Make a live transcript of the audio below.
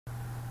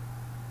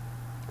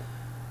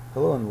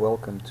Hello and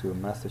welcome to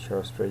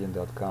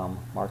MasterChartsTrading.com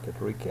market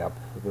recap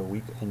for the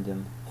week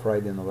ending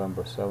Friday,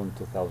 November 7,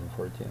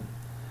 2014.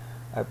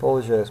 I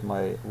apologize,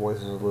 my voice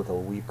is a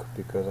little weak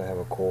because I have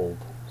a cold,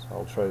 so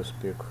I'll try to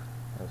speak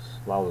as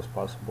loud as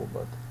possible.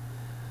 But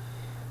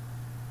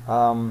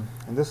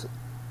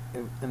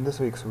in this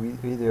week's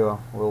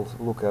video, we'll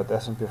look at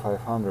S&P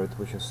 500,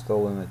 which is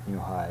still at new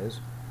highs.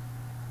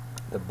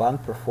 The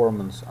bond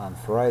performance on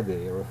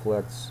Friday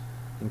reflects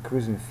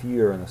increasing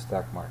fear in the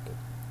stock market.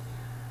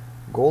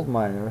 Gold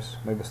miners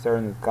may be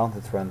starting with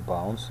counter-trend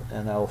bounce,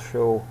 and I'll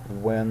show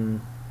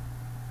when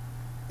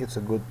it's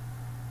a good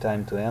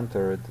time to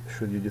enter it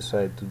should you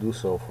decide to do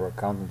so for a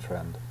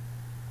counter-trend.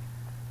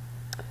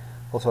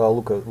 Also,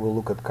 we'll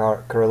look at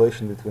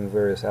correlation between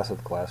various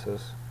asset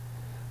classes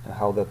and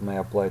how that may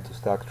apply to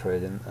stock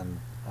trading and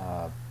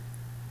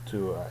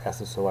to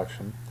asset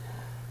selection.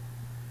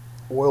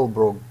 Oil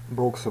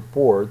broke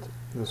support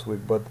this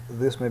week, but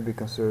this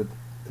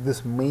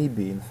may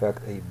be in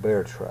fact a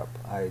bear trap.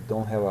 I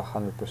don't have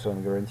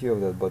 100% guarantee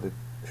of that, but it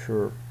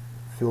sure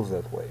feels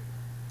that way.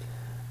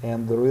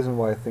 And the reason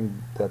why I think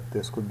that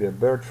this could be a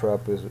bear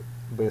trap is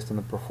based on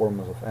the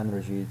performance of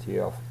energy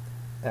ETF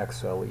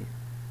XLE.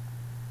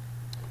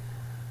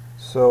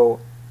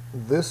 So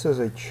this is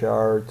a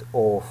chart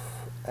of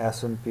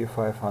S&P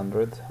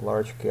 500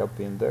 large cap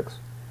index.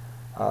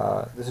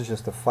 This is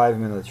just a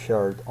 5-minute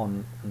chart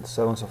on the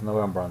 7th of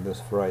November, on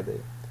this Friday.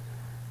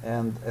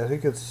 And as you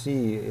can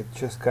see, it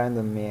just kind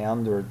of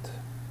meandered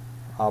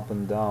up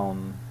and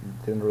down.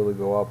 It didn't really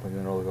go up and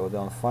didn't really go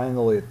down.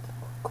 Finally, it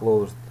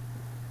closed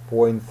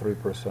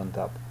 0.3%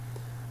 up,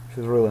 which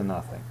is really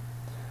nothing.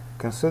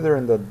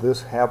 Considering that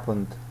this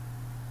happened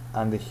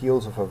on the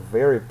heels of a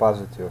very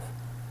positive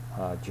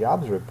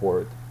jobs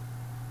report,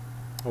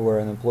 where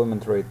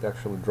unemployment rate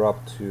actually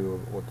dropped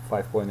to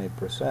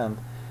 5.8%,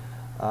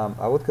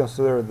 I would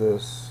consider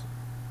this,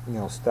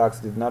 stocks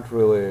did not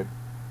really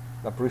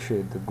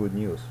appreciate the good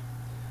news.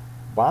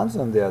 Bonds,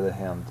 on the other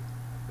hand,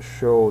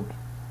 showed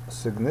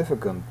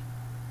significant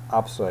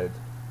upside,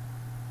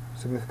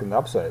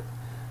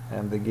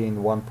 and they gained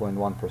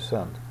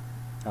 1.1%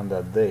 on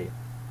that day.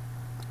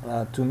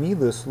 To me,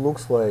 this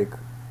looks like,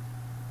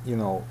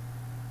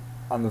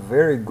 on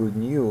very good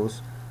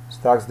news,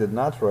 stocks did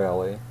not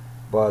rally,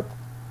 but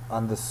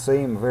on the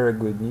same very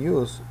good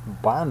news,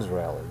 bonds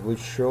rallied, which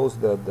shows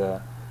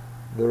that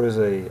there is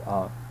in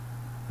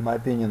my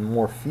opinion,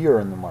 more fear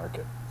in the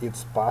market.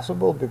 It's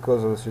possible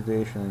because of the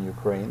situation in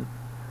Ukraine,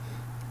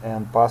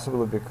 and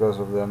possibly because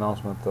of the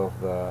announcement of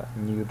the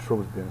new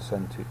troops being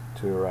sent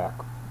to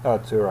Iraq.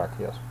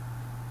 Yes.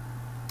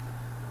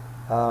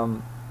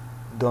 Don't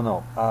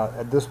know.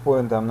 At this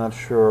point, I'm not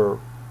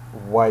sure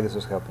why this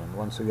is happening.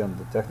 Once again,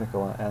 the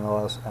technical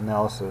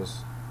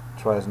analysis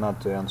tries not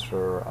to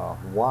answer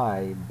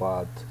why,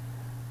 but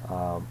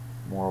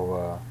more of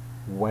a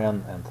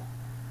when and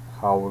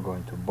how we're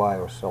going to buy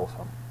or sell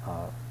some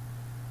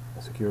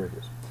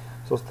securities.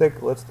 So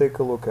let's take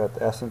a look at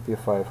S&P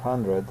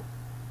 500.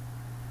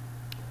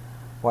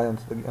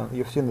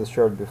 You've seen this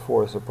chart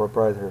before. It's a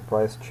proprietary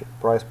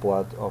price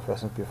plot of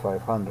S&P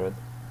 500,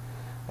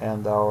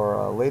 and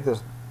our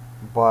latest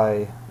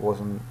buy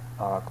was on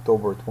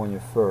October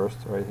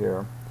 21st, right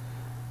here.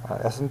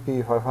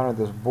 S&P 500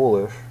 is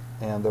bullish,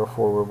 and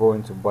therefore we're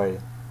going to buy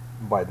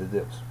the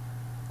dips.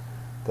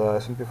 The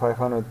S&P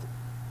 500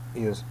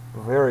 is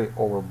very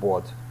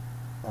overbought.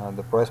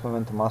 The price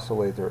momentum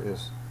oscillator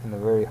is in a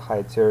very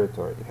high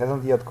territory. It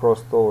hasn't yet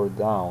crossed over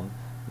down.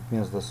 It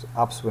means this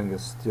upswing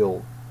is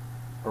still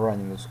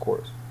running its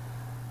course,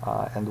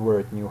 and we're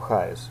at new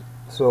highs.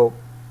 So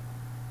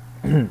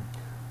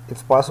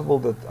it's possible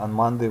that on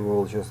Monday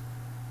we'll just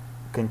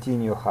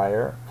continue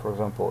higher. For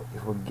example,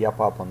 if we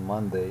gap up on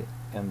Monday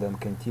and then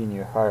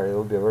continue higher, it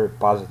will be a very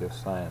positive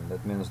sign.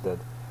 That means that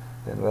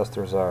the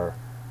investors are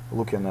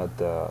looking at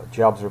the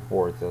jobs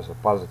report as a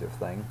positive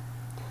thing.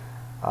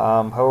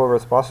 However,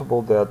 it's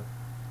possible that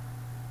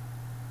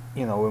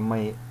we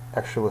may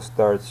actually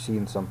start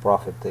seeing some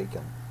profit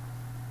taken.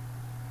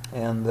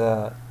 And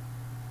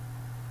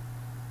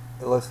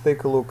let's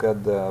take a look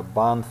at the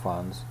bond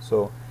funds.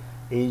 So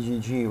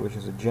AGG, which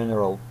is a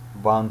general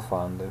bond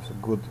fund, there's a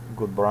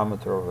good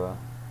barometer of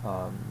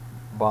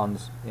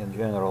bonds in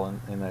general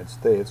in the United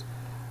States.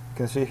 You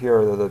can see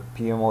here that the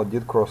PMO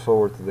did cross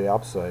over to the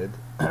upside.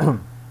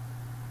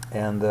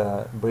 And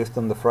based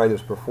on the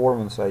Friday's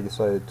performance, I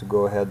decided to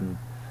go ahead and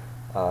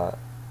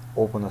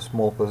open a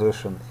small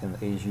position in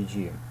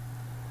AGG.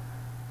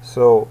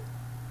 So,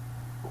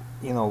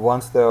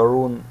 once the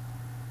Arun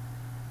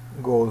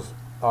goes,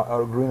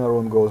 our green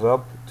Arun goes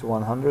up to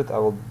 100, I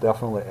will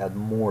definitely add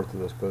more to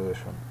this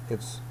position.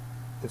 It's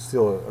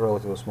still a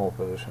relatively small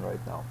position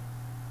right now.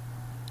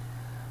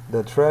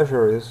 The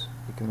Treasuries,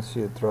 you can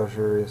see the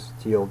Treasuries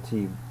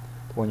TLT,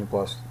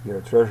 20+ year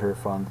Treasury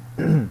fund.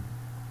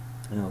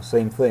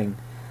 Same thing.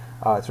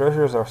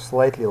 Treasuries are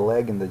slightly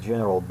lagging the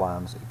general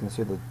bonds. You can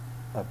see that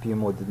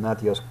PMO did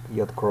not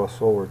yet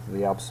cross over to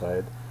the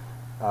upside,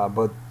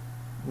 but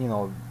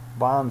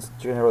bonds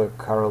generally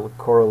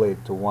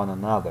correlate to one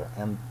another,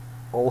 and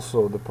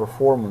also the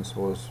performance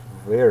was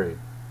very,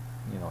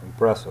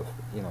 impressive.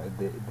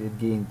 It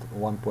gained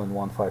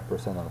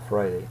 1.15% on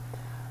Friday,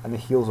 on the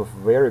heels of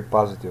very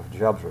positive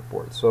jobs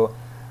report. So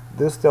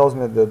this tells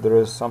me that there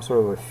is some sort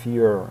of a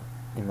fear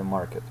in the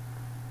market.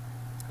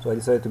 So I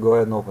decided to go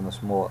ahead and open a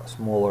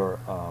smaller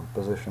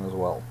position as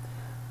well.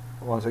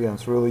 Once again,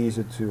 it's really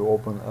easy to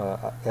open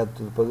add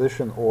to the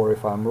position, or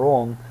if I'm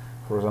wrong,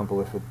 for example,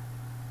 if it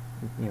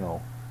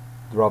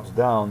drops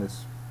down,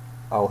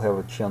 I'll have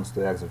a chance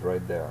to exit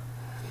right there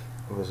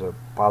with a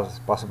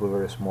possibly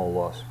very small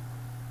loss.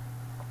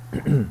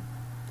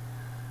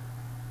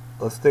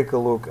 Let's take a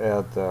look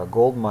at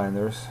gold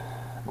miners.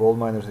 Gold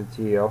miners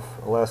ETF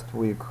last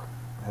week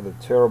had a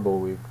terrible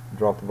week,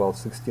 dropped about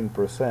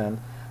 16%,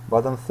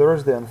 but on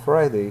Thursday and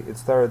Friday it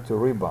started to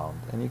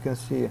rebound, and you can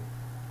see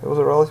it was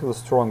a relatively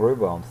strong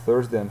rebound.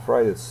 Thursday and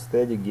Friday,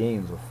 steady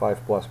gains of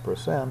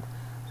 5+%.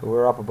 So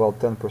we're up about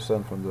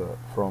 10% from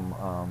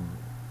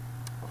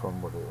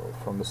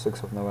the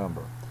 6th of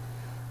November.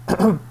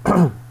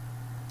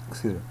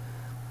 Excuse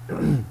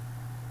me.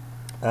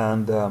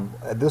 And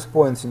at this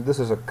point, since this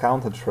is a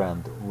counter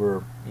trend,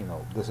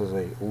 this is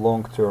a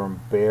long-term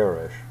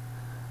bearish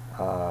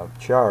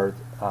chart.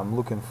 I'm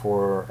looking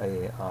for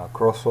a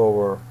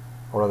crossover,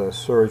 or rather a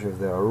surge of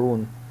the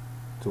Arun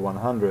to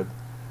 100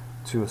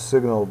 to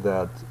signal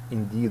that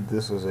indeed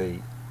this is a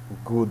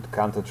good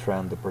counter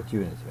trend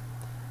opportunity.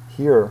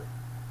 Here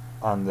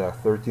on the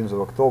 13th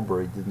of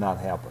October it did not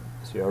happen.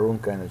 See, Arun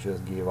kind of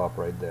just gave up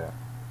right there.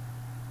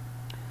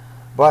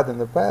 But in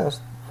the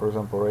past, for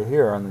example right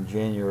here on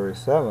January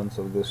 7th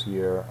of this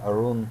year,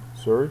 Arun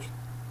surged,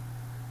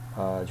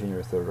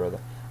 January 3rd rather,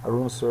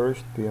 Arun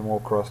surged,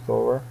 PMO crossed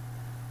over,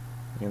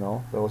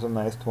 that was a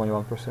nice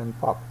 21%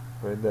 pop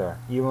right there,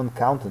 even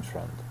counter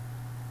trend,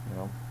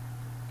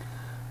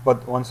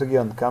 But once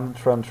again, counter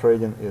trend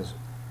trading is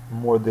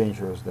more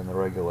dangerous than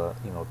regular,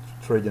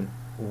 trading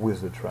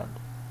with the trend.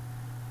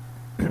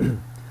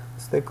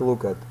 Let's take a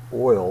look at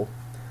oil.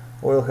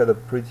 Oil had a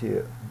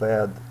pretty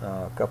bad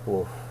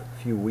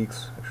few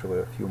weeks, actually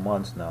a few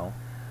months now.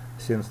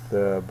 Since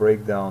the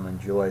breakdown on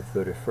July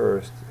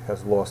 31st, it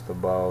has lost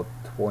about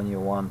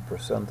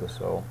 21% or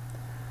so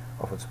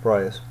of its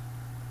price.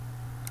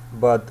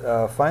 But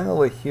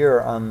finally here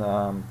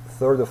on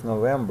 3rd of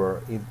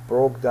November, it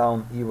broke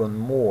down even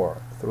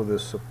more through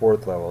this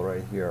support level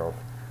right here of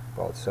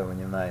about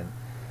 79.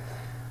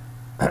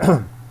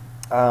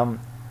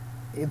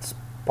 It's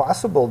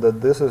possible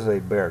that this is a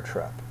bear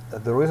trap.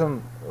 The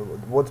reason,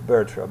 what's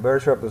bear trap? Bear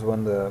trap is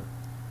when the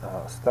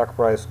stock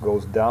price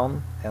goes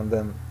down and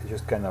then it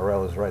just kind of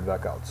rallies right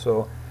back out.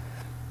 So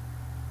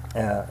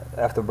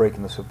after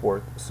breaking the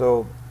support.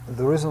 So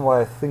the reason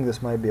why I think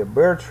this might be a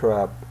bear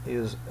trap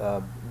is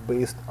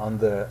based on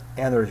the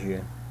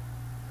energy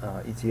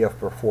ETF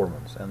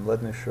performance, and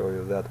let me show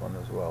you that one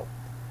as well.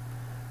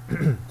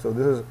 So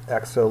this is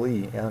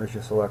XLE, Energy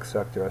Select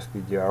Sector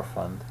SPDR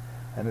Fund,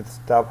 and its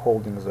top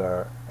holdings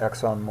are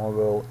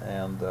ExxonMobil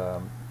and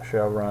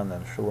Chevron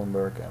and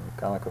Schlumberg and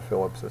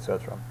ConocoPhillips,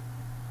 etc.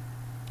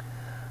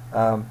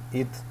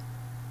 It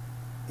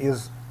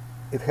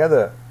had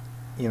a,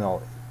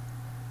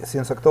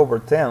 since October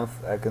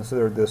 10th, I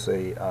consider this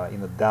in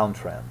a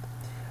downtrend.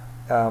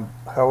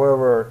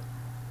 However,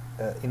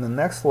 in the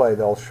next slide,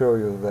 I'll show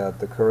you that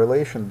the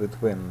correlation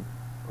between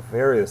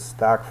various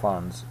stock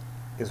funds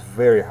is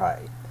very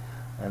high,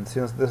 and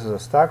since this is a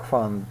stock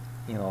fund,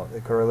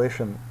 the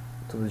correlation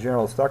to the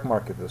general stock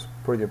market is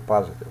pretty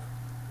positive.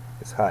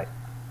 It's high.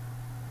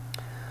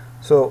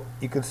 So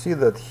you can see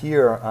that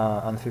here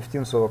on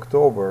 15th of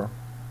October,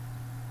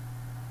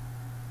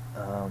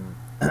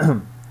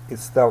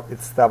 it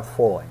stopped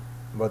falling.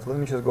 But let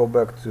me just go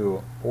back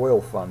to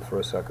oil fund for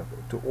a second,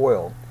 to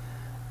oil.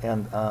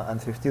 And on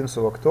 15th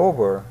of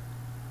October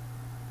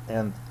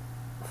and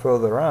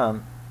further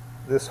on,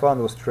 this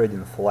fund was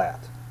trading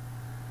flat.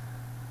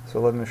 So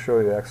let me show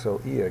you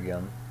XLE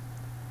again.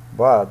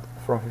 But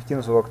from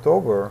 15th of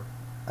October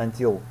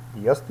until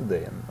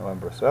yesterday,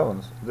 November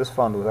 7th, this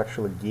fund was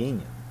actually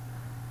gaining.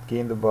 It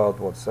gained about,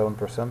 what,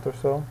 7% or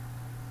so?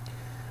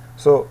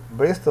 So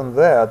based on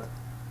that,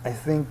 I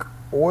think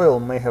oil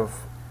may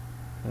have,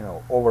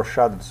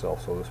 overshot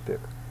itself, so to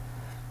speak.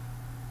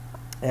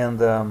 And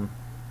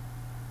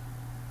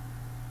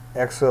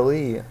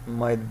XLE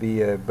might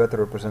be a better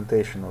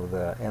representation of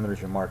the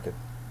energy market,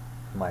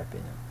 in my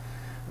opinion.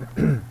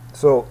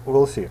 So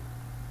we'll see.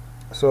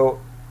 So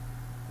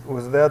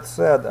with that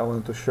said, I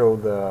wanted to show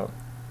the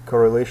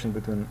correlation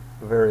between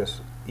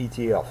various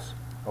ETFs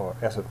or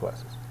asset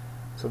classes.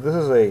 So this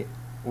is a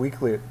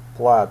weekly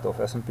plot of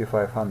S&P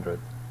 500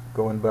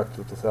 going back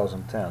to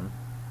 2010.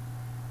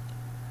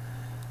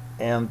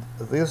 And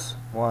these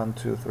 1,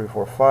 2, 3,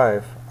 4,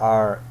 5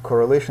 are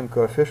correlation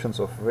coefficients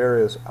of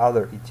various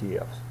other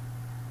ETFs.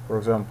 For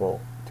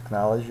example,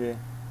 technology,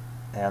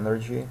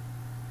 energy,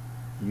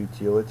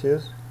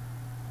 utilities,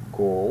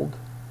 gold,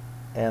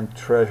 and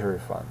treasury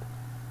fund,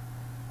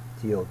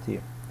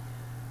 TLT.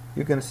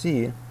 You can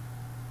see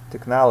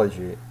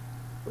technology,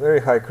 very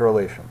high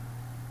correlation,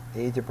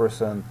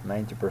 80%,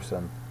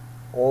 90%.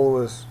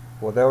 Always,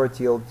 whatever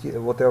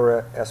TLT,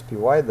 whatever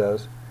SPY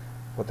does,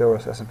 whatever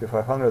S&P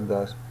 500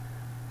 does,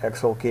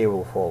 XLK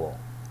will follow.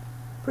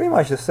 Pretty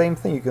much the same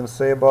thing you can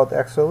say about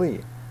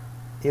XLE.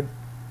 It,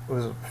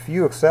 with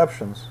few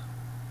exceptions,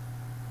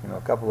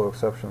 a couple of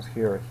exceptions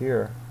here or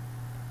here,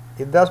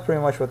 it does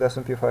pretty much what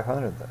S&P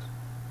 500 does.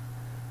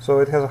 So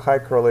it has a high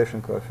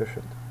correlation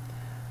coefficient.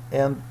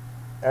 And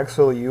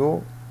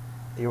XLU,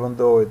 even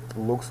though it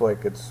looks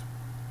like it's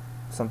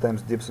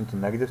sometimes dips into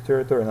negative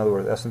territory, in other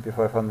words, S&P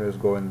 500 is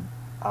going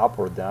up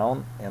or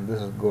down, and this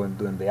is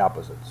doing the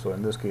opposite. So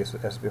in this case,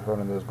 S&P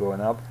 500 is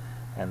going up,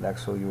 and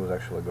XLU is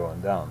actually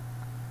going down.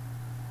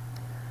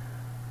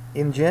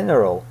 In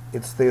general,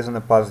 it stays in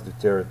a positive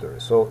territory.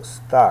 So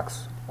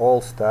stocks,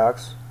 all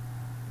stocks,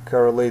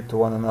 correlate to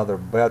one another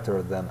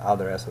better than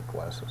other asset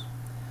classes.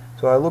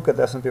 So I look at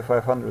S&P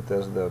 500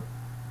 as the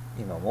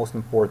most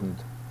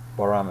important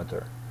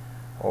barometer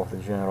of the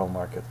general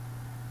market.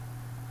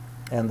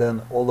 And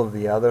then all of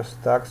the other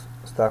stocks,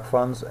 stock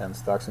funds and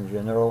stocks in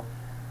general,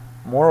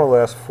 more or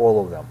less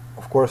follow them.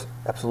 Of course,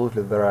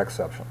 absolutely there are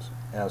exceptions,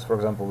 as for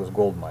example with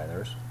gold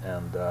miners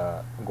and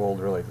gold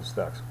related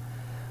stocks.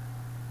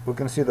 We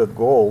can see that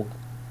gold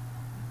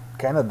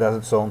kind of does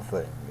its own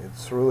thing.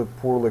 It's really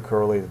poorly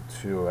correlated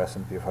to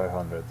S&P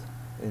 500.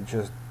 It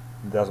just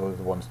does what it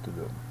wants to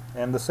do.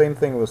 And the same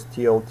thing with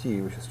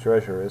TLT, which is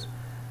treasuries.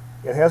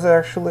 It has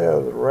actually a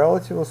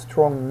relatively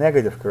strong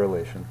negative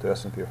correlation to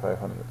S&P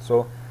 500.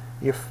 So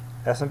if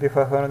S&P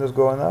 500 is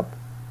going up,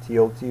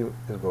 TLT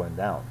is going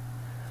down,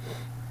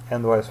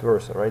 and vice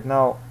versa. Right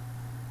now,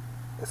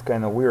 it's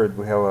kind of weird.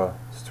 We have a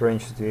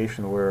strange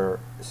situation where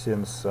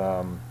since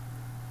kind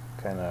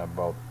of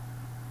about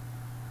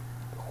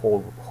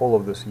whole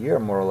of this year,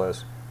 more or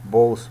less,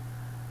 both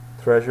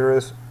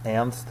treasuries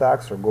and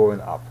stocks are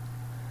going up.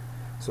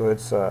 So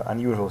it's an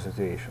unusual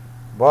situation.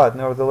 But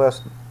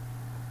nevertheless,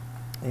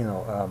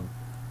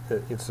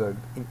 it's a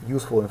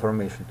useful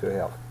information to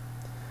have.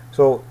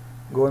 So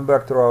going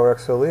back to our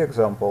XLE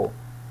example,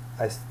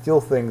 I still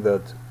think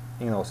that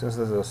since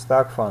this is a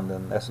stock fund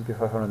and S&P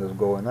 500 is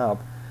going up,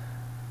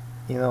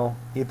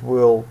 it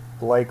will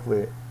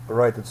likely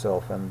right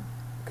itself and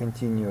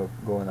continue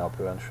going up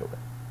eventually.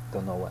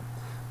 Don't know when,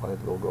 but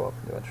it will go up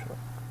eventually.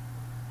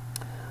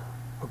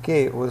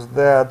 Okay, with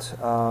that,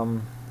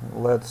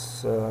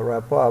 let's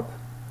wrap up.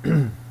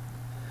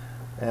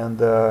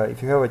 And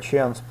if you have a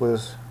chance,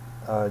 please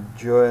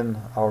join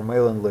our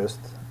mailing list.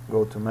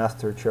 Go to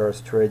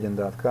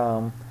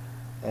MasterChartsTrading.com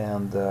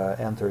and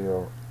enter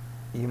your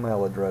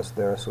email address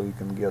there so you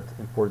can get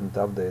important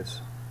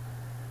updates.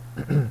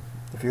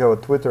 If you have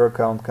a Twitter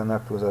account,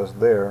 connect with us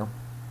there.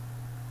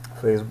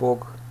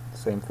 Facebook,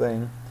 same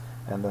thing.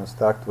 And then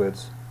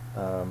StockTwits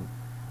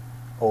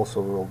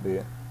also will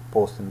be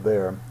posting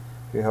there.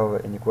 If you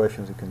have any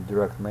questions, you can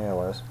direct mail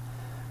us.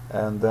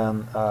 And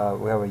then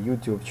we have a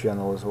YouTube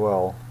channel as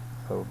well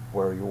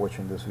where you're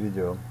watching this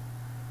video.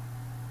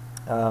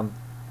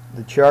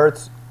 The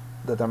charts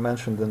that are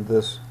mentioned in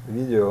this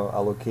video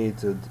are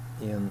located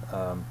in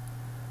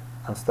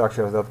on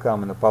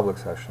StockCharts.com in the public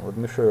section. Let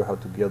me show you how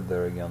to get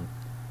there again.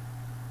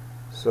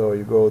 So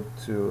you go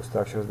to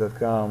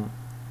StockCharts.com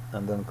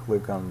and then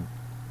click on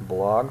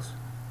blogs,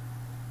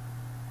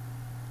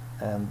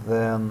 and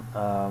then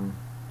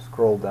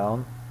scroll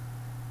down.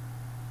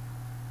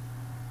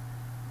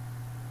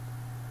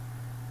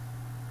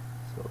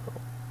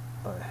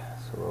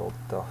 It's a little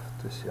tough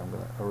to see. I'm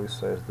going to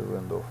resize the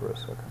window for a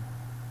second.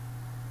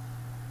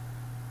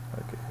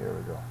 Okay, here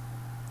we go.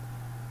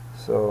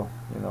 So,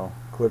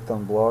 clicked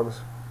on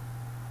blogs,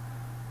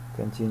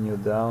 continue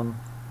down,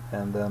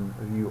 and then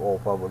view all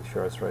public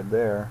charts right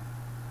there,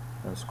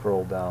 and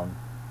scroll down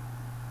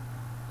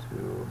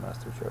to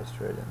Master Charts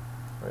Trading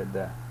right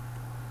there.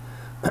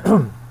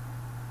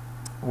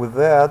 With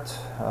that,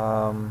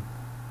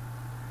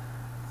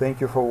 thank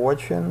you for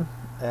watching,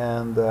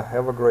 and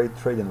have a great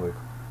trading week.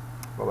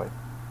 Bye-bye.